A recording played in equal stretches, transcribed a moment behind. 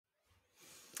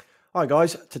Hi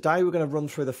guys, today we're going to run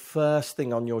through the first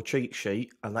thing on your cheat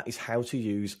sheet, and that is how to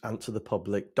use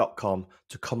answerthepublic.com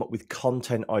to come up with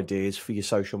content ideas for your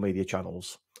social media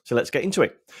channels. So let's get into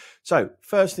it. So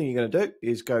first thing you're going to do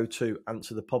is go to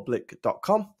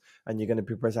answerthepublic.com and you're going to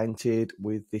be presented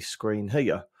with this screen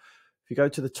here. If you go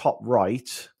to the top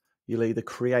right, you'll either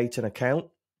create an account,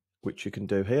 which you can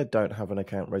do here, don't have an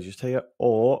account registered here,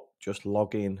 or just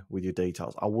log in with your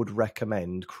details. I would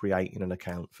recommend creating an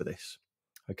account for this.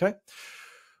 Okay.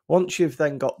 Once you've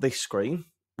then got this screen,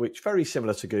 which is very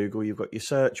similar to Google, you've got your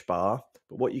search bar,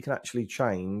 but what you can actually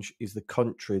change is the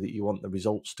country that you want the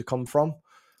results to come from.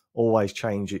 Always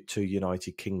change it to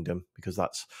United Kingdom because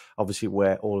that's obviously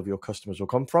where all of your customers will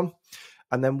come from.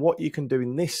 And then what you can do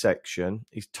in this section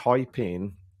is type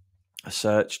in a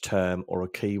search term or a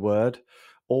keyword.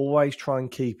 Always try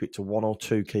and keep it to 1 or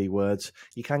 2 keywords.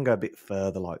 You can go a bit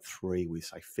further, like 3 with,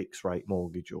 say, fixed rate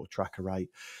mortgage or tracker rate.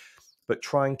 But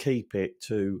try and keep it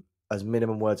to as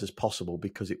minimum words as possible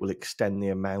because it will extend the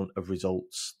amount of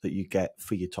results that you get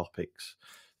for your topics.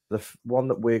 The one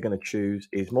that we're going to choose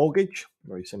is mortgage,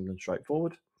 very simple and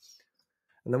straightforward.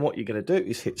 And then what you're going to do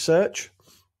is hit search,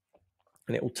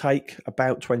 and it will take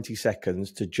about 20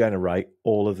 seconds to generate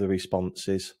all of the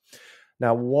responses.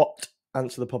 Now, what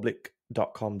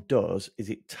answerthepublic.com does is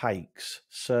it takes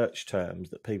search terms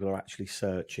that people are actually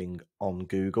searching on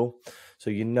Google. So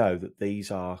you know that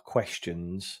these are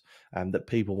questions that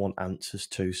people want answers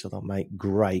to, so they'll make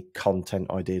great content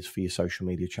ideas for your social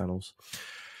media channels.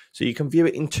 So you can view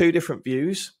it in 2 different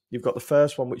views. You've got the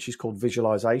first one, which is called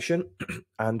visualization,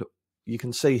 and you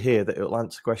can see here that it will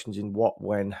answer questions in what,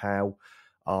 when, how,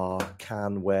 are,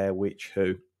 can, where, which,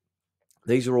 who.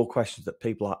 These are all questions that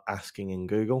people are asking in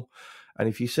Google. And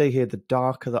if you see here, the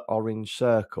darker the orange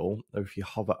circle, or if you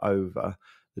hover over,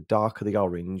 the darker the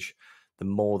orange, the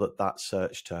more that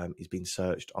search term is being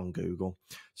searched on Google.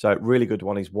 So a really good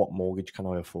one is, what mortgage can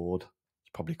I afford?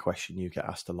 It's probably a question you get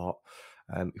asked a lot.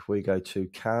 If we go to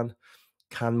can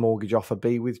mortgage offer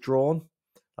be withdrawn?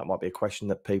 That might be a question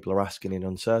that people are asking in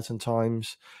uncertain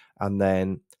times. And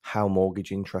then how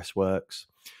mortgage interest works.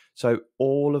 So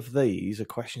all of these are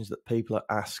questions that people are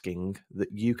asking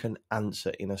that you can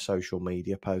answer in a social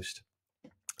media post.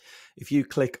 If you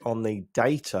click on the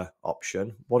data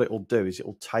option, what it will do is it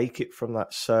will take it from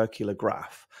that circular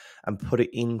graph and put it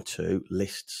into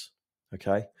lists.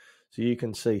 Okay, so you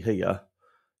can see here,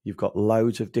 you've got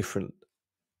loads of different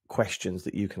questions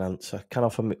that you can answer.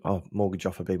 Can mortgage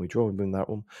offer be withdrawn? In that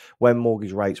one. When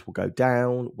mortgage rates will go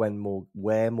down?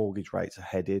 Where mortgage rates are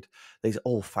headed? These are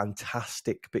all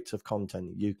fantastic bits of content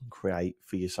that you can create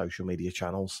for your social media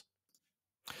channels.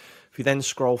 If you then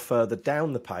scroll further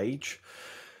down the page,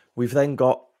 we've then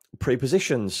got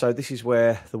prepositions. So this is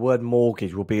where the word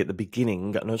mortgage will be at the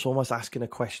beginning, and it's almost asking a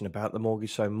question about the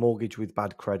mortgage. So mortgage with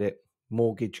bad credit,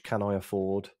 mortgage can I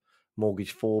afford,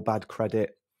 mortgage for bad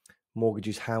credit,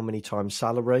 mortgages how many times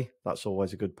salary. That's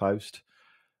always a good post.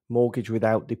 Mortgage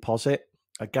without deposit.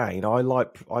 Again,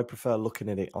 I prefer looking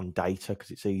at it on data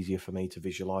because it's easier for me to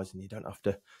visualize and you don't have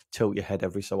to tilt your head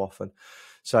every so often.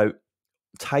 So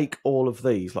take all of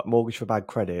these, like mortgage for bad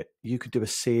credit. You could do a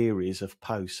series of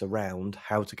posts around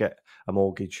how to get a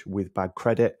mortgage with bad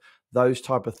credit. Those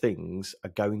type of things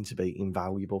are going to be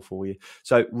invaluable for you.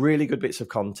 So really good bits of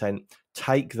content.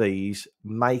 Take these,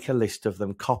 make a list of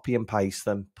them, copy and paste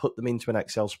them, put them into an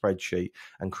Excel spreadsheet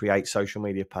and create social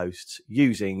media posts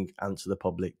using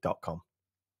answerthepublic.com.